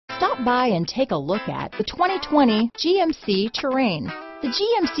Stop by and take a look at the 2020 GMC Terrain. The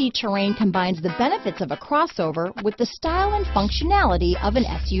GMC Terrain combines the benefits of a crossover with the style and functionality of an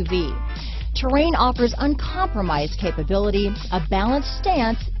SUV. Terrain offers uncompromised capability, a balanced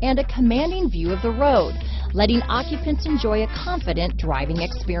stance, and a commanding view of the road, letting occupants enjoy a confident driving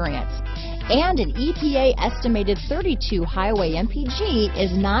experience. And an EPA estimated 32 highway MPG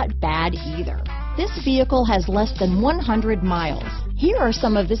is not bad either. This vehicle has less than 100 miles. Here are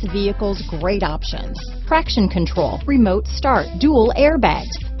some of this vehicle's great options: traction control, remote start, dual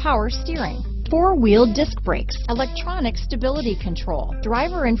airbags, power steering, four-wheel disc brakes, electronic stability control,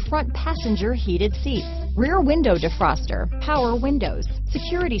 driver and front passenger heated seats, rear window defroster, power windows,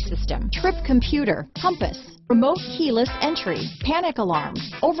 security system, trip computer, compass, remote keyless entry, panic alarm,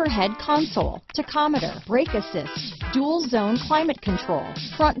 overhead console, tachometer, brake assist, dual zone climate control,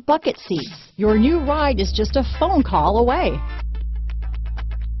 front bucket seats. Your new ride is just a phone call away.